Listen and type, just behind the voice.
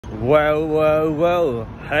Well,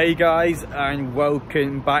 hey guys, and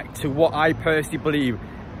welcome back to what I personally believe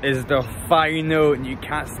is the final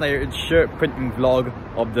Newcastle United shirt printing vlog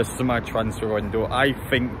of the summer transfer window. I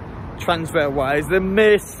think transfer wise they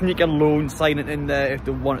may sneak a loan signing in there if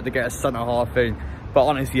they wanted to get a centre half in, but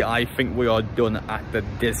honestly I think we are done after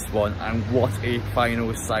this one. And what a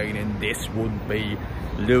final signing this would be.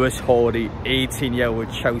 Lewis Hall,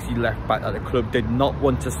 18-year-old Chelsea left back that the club did not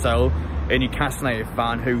want to sell, a Newcastle United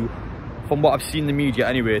fan who, from what I've seen in the media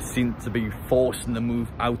anyway, seems to be forcing the move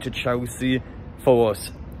out to Chelsea. For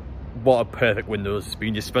us, what a perfect window it's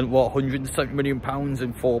been. You spent what, £170 million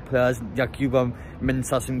in 4 players. Yakuba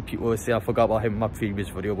Mensah, some people will say I forgot about him in my previous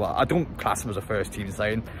video, but I don't class him as a first team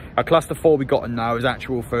signing. I class the 4 we got now as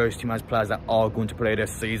actual first team, as players that are going to play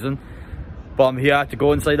this season. But I'm here to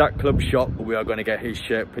go inside that club shop. We are going to get his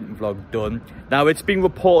shirt printing vlog done. Now, it's been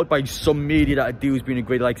reported by some media that a deal's been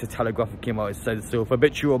agreed, like the Telegraph came out and said so.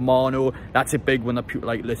 Fabrizio Romano, that's a big one that people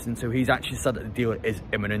like listen to. He's actually said that the deal is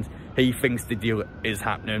imminent. He thinks the deal is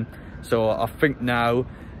happening. So I think now,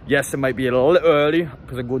 yes, it might be a little early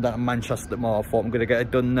because I'm going down to Manchester tomorrow. I thought I'm going to get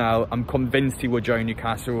it done now. I'm convinced he will join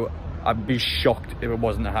Newcastle. I'd be shocked if it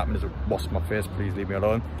wasn't to happen. As it was my face, please leave me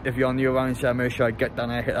alone. If you're new around here, make sure you get down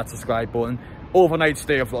there, hit that subscribe button. Overnight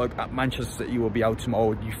stay vlog at Manchester City will be out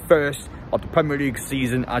tomorrow, the first of the Premier League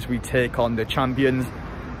season, as we take on the champions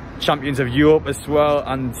of Europe as well,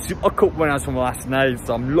 and Super Cup winners from last night.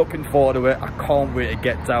 So I'm looking forward to it. I can't wait to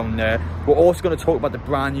get down there. We're also going to talk about the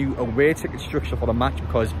brand new away ticket structure for the match,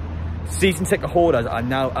 because season ticket holders are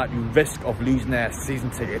now at risk of losing their season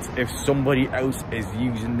tickets if somebody else is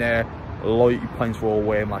using their loyalty points for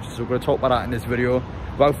away matches. So we're going to talk about that in this video.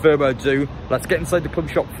 Without further ado, let's get inside the club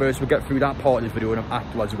shop first. We'll get through that part of the video, and then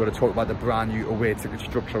afterwards we're going to talk about the brand new away ticket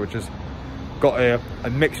structure, which has got a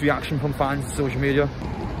mixed reaction from fans on social media.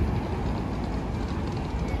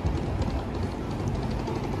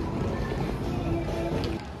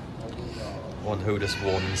 Wonder who this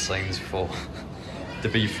warning signs for. To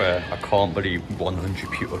be fair, I can't believe 100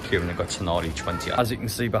 people clearing and got Tonali 20. As you can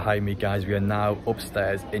see behind me, guys, we are now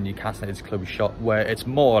upstairs in Newcastle United's club shop, where it's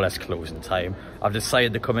more or less closing time. I've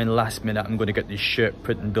decided to come in last minute. I'm going to get this shirt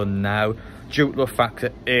printing done now, due to the fact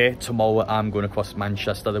that tomorrow I'm going across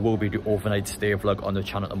Manchester. There will be the overnight stay vlog on the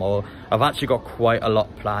channel tomorrow. I've actually got quite a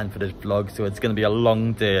lot planned for this vlog, so it's going to be a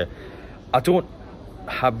long day. I don't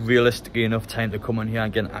have realistically enough time to come in here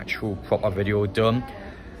and get an actual proper video done.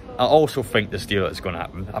 I also think this deal is going to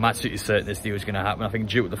happen. I'm absolutely certain this deal is going to happen. I think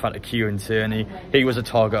due to the fact that Kieran Tierney, he was a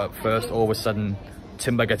target at first. All of a sudden,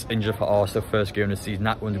 Timber gets injured for Arsenal first game of the season.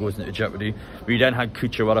 That one goes into jeopardy. We then had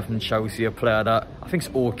Cucurella from Chelsea, a player that I think's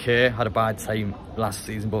okay. Had a bad time last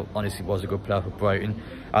season, but honestly was a good player for Brighton.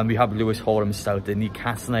 And we have Lewis Hall himself, the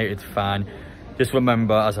Newcastle United fan. Just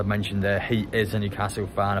remember, as I mentioned there, he is a Newcastle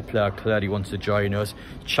fan. A player clearly wants to join us.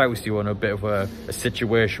 Chelsea were in a bit of a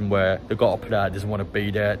situation where they've got a player that doesn't want to be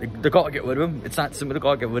there. They've got to get rid of him. It's that simple. They've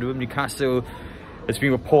got to get rid of him. Newcastle, it's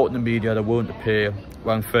been reported in the media they're willing to pay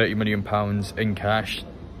around £30 million in cash.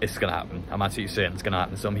 It's going to happen. I'm absolutely saying it's going to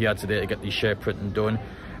happen. So I'm here today to get these shirt printing done.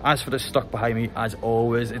 As for the stock behind me, as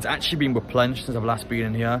always, it's actually been replenished since I've last been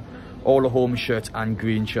in here. All the home shirts and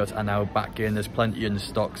green shirts are now back in. There's plenty in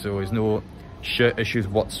stock, so there's no shirt issues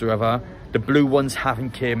whatsoever. The blue ones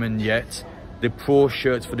haven't came in yet. The pro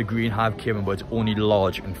shirts for the green have came in, but it's only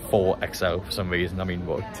large and 4XL for some reason. I mean,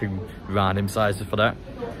 what, 2 random sizes for that.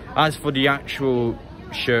 As for the actual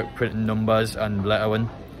shirt printing numbers and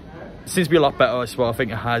lettering, it seems to be a lot better as well. I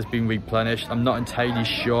think it has been replenished. I'm not entirely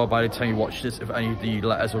sure by the time you watch this if any of the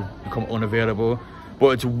letters will become unavailable, but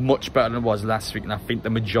it's much better than it was last week, and I think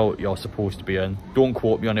the majority are supposed to be in. Don't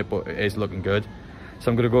quote me on it, but it is looking good. So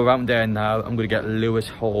I'm going to go around there now. I'm going to get Lewis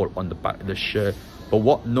Hall on the back of the shirt. But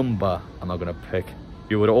what number am I going to pick?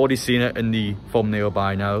 You would have already seen it in the thumbnail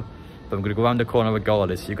by now. But I'm going to go around the corner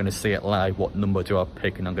regardless. You're going to see it live. What number do I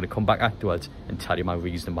pick? And I'm going to come back afterwards and tell you my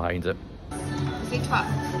reason behind it. Is it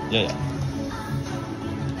 12? Yeah.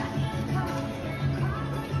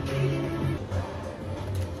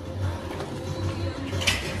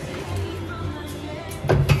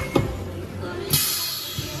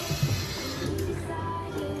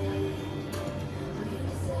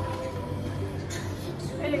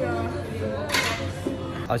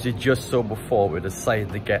 As you just saw before, we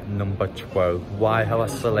decided to get number 12. Why have I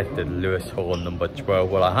selected Lewis Hall number 12?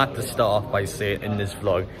 Well, I had to start off by saying in this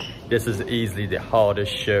vlog, this is easily the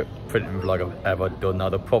hardest shirt printing vlog I've ever done. Now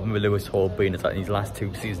the problem with Lewis Hall being is that in his last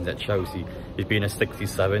 2 seasons at Chelsea, he's been a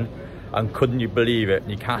 67. And couldn't you believe it,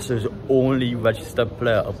 Newcastle's only registered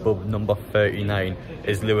player above number 39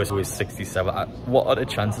 is Lewis, who is 67. What are the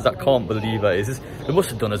chances? I can't believe it. They must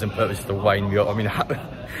have done this on purpose to wind me up. I mean,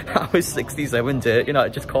 how is 67 to, you know, I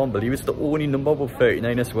just can't believe it's the only number above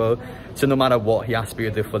 39 as well. So no matter what, he has to be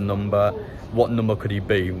a different number. What number could he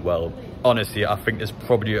be? Well, honestly, I think there's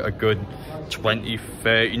probably a good 20,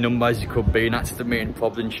 30 numbers he could be, and that's the main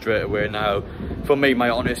problem straight away now. For me, my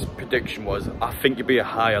honest prediction was, I think it'd be a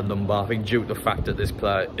higher number. I think due to the fact that this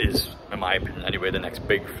player is, in my opinion anyway, the next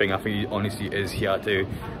big thing. I think he honestly is here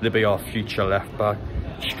to be our future left back.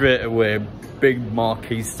 Straight away, big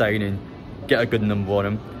marquee signing, get a good number on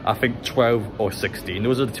him. I think 12 or 16.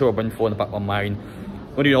 Those are the two I went for in the back of my mind.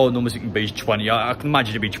 Only all numbers you can be is 20. I can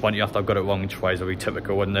imagine it'd be 20 after I've got it wrong twice. It'll be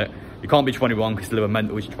typical, wouldn't it? You can't be 21 because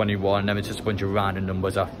Livermental is 21, and then it's just a bunch of random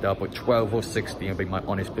numbers after. But 12 or 16 would be my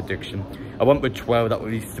honest prediction. I went with 12. That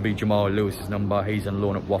used to be Jamal Lewis's number. He's on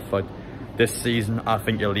loan at Watford this season. I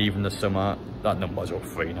think he'll leave in the summer. That number's up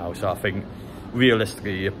 3 now. So I think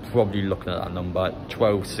realistically, you're probably looking at that number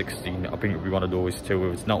 12, 16. I think it'll be one of those two.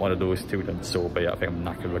 If it's not one of those two, then so be it. I think I'm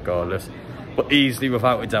knackered regardless. But easily,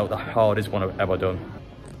 without a doubt, the hardest one I've ever done.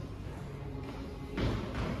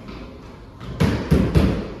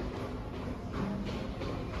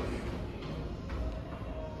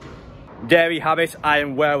 There we have it. I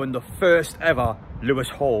am wearing the first ever Lewis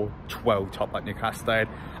Hall 12 top at Newcastle.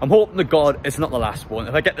 I'm hoping to God it's not the last one.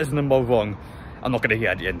 If I get this number wrong, I'm not going to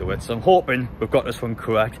hear the end of it. So I'm hoping we've got this one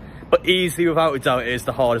correct. But easily, without a doubt, it is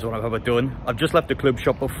the hardest one I've ever done. I've just left the club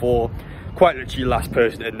shop before. Quite literally last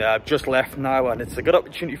person in there. I've just left now, and it's a good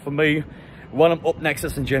opportunity for me when I'm up next to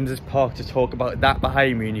St James's Park to talk about that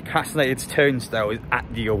behind me. Newcastle United's turnstile is at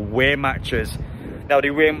the away matches. Now, the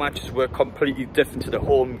away matches were completely different to the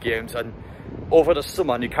home games, and over the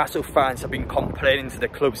summer, Newcastle fans have been complaining to the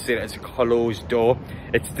club saying it's a closed door.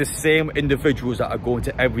 It's the same individuals that are going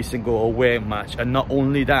to every single away match, and not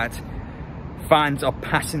only that, fans are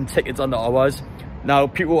passing tickets on the hours. Now,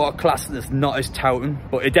 people are classing this not as touting,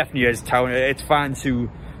 but it definitely is touting. It's fans who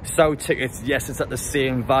sell tickets. Yes, it's at the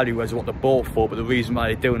same value as what they bought for, but the reason why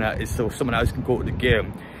they're doing that is so someone else can go to the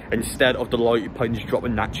game instead of the loyalty points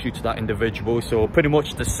dropping naturally to that individual. So pretty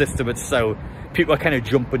much the system itself, people are kind of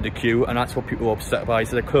jumping the queue, and that's what people are upset by.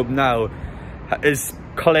 So the club now is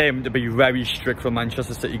claimed to be very strict from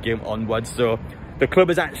Manchester City game onwards. So the club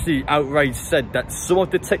has actually outright said that some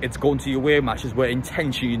of the tickets going to your away matches were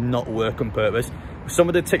intentionally not work on purpose. Some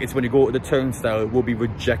of the tickets when you go to the turnstile will be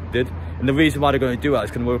rejected, and the reason why they're going to do that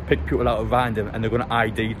is because they're going to pick people out of random and they're going to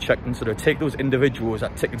ID check them. So they'll take those individuals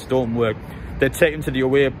that tickets don't work, they'll take them to the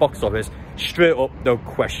away box office, straight up they'll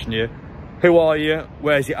question you. Who are you?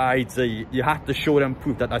 Where's your ID? You have to show them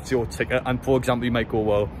proof that that's your ticket. And for example, you might go,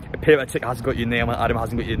 well, a paper ticket hasn't got your name on it, it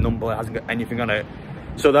hasn't got your number, it hasn't got anything on it.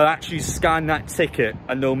 So they'll actually scan that ticket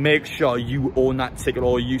and they'll make sure you own that ticket,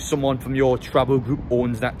 or someone from your travel group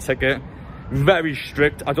owns that ticket. Very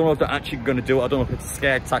strict. I don't know if they're actually going to do it. I don't know if it's a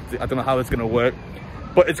scare tactic. I don't know how it's going to work.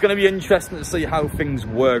 But it's going to be interesting to see how things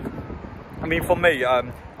work. I mean, for me,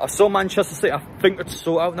 I saw Manchester City, I think it's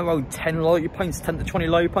sold out in around 10 loyalty points, 10 to 20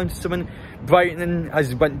 loyalty points or something. Brighton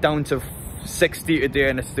has went down to 60 today,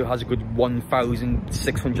 and it still has a good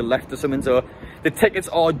 1,600 left or something. So the tickets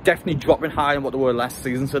are definitely dropping higher than what they were last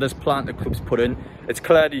season. So this plan the club's put in, it's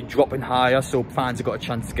clearly dropping higher, so fans have got a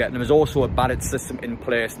chance to get them. There's also a ballot system in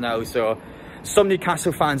place now, so some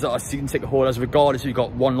Newcastle fans that are season ticket holders, regardless if you've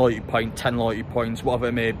got 1 loyalty point, 10 loyalty points, whatever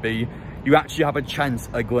it may be, you actually have a chance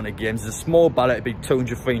of going to games. It's a small ballot, it'd be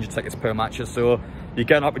 200, 300 tickets per match, so you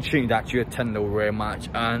get an opportunity to actually attend the away match.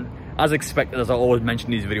 And as expected, as I always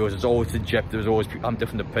mention in these videos, there's always subjective, there's always people have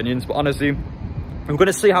different opinions. But honestly, we're going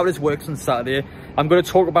to see how this works on Saturday. I'm going to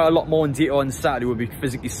talk about a lot more in detail on Saturday when we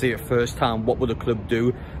physically see it firsthand. What will the club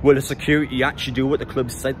do? Will the security actually do what the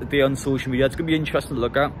club said today on social media? It's going to be interesting to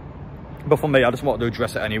look at. But for me, I just wanted to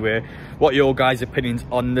address it anyway. What are your guys' opinions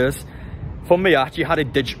on this? For me, I actually had a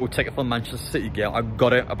digital ticket for the Manchester City game. I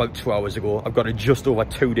got it about 2 hours ago. I've got it just over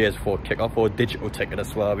 2 days before kick-off for a digital ticket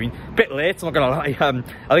as well. I mean, a bit late, I'm not gonna lie.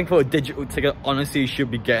 I think for a digital ticket, honestly, you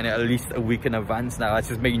should be getting it at least a week in advance now. That's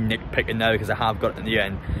just me nitpicking now because I have got it in the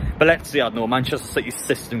end. But let's see, I don't know, Manchester City's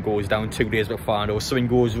system goes down 2 days before, or something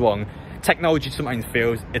goes wrong. Technology sometimes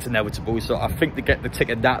fails, it's inevitable. So I think to get the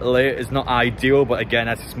ticket that late is not ideal. But again,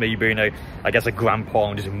 that's just me being I guess a grandpa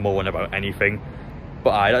and just moaning about anything.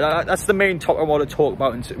 But that's the main topic I want to talk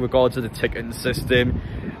about in regards to the ticketing system.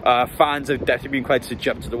 Fans have definitely been quite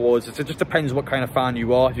subjective towards it. It just depends what kind of fan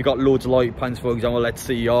you are. If you've got loads of loyalty points, for example, let's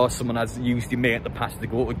say you are someone that's used your mate in the past to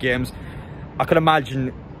go to games, I can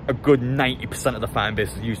imagine a good 90% of the fan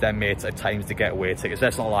base has used their mates at times to get away tickets.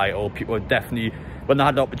 Let's not lie, or people are definitely, when they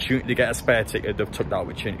had the opportunity to get a spare ticket, they've took that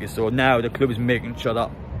opportunity. So now the club is making sure that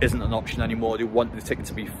isn't an option anymore. They want the ticket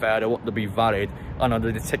to be fair, they want it to be valid, and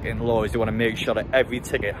under the ticketing laws, they want to make sure that every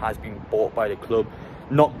ticket has been bought by the club,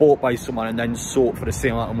 not bought by someone and then sold for the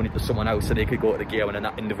same amount of money to someone else so they could go to the game and then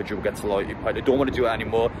that individual gets a loyalty point. They don't want to do it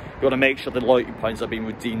anymore. They want to make sure the loyalty points are being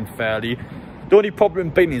redeemed fairly. The only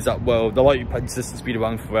problem being is that, well, the loyalty point system's been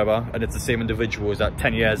around forever, and it's the same individuals that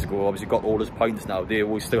 10 years ago obviously got all those points now. They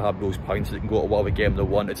will still have those points, so they can go to whatever game they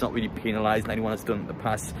want. It's not really penalising anyone that's done it in the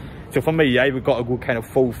past. So for me, yeah, we've got to go kind of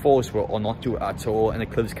full force with it or not do it at all, and the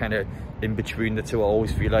club's kind of in between the two, I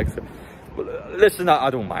always feel like. So, but listen, I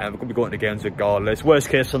don't mind. I'm going to be going to games regardless. Worst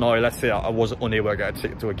case scenario, let's say I wasn't unable to get a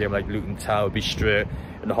ticket to a game like Luton Tower, I'd be straight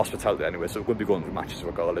in the hospitality anyway, so we're going to be going to matches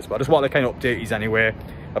regardless. But I just want to kind of update you anyway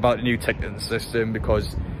about the new ticketing system,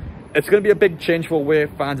 because it's going to be a big change for away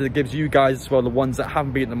fans, and it gives you guys as well, the ones that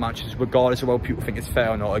haven't been in the matches, regardless of whether people think it's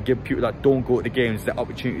fair or not, it gives people that don't go to the games the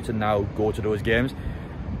opportunity to now go to those games.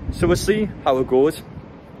 So we'll see how it goes.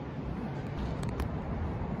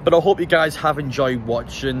 But I hope you guys have enjoyed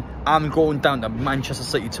watching. I'm going down to Manchester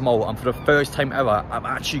City tomorrow, and for the first time ever, I'm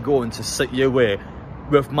actually going to City away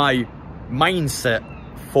with my mindset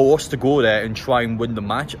forced to go there and try and win the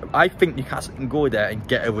match. I think Newcastle can go there and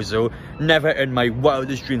get a result. Never in my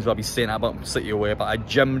wildest dreams will I be saying that about City away, but I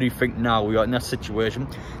genuinely think now we are in that situation.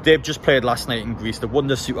 They've just played last night in Greece. They won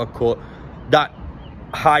the Super Cup. That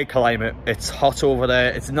high climate, it's hot over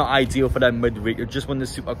there, it's not ideal for them midweek. They've just won the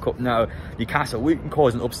Super Cup now. Newcastle, we can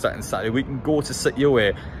cause an upset on Saturday. We can go to City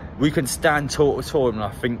away. We can stand toe to toe, and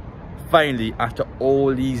I think finally, after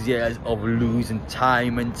all these years of losing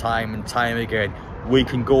time and time again, we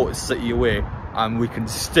can go to City away and we can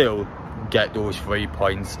still get those 3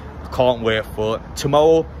 points. Can't wait for it.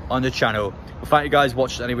 Tomorrow on the channel. Well, thank you guys for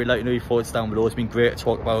watching anyway. Let me know your thoughts down below. It's been great to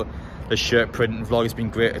talk about the shirt printing vlog. It's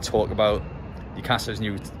been great to talk about Newcastle's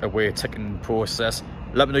new away ticketing process.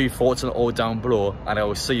 Let me know your thoughts on it all down below, and I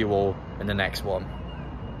will see you all in the next one.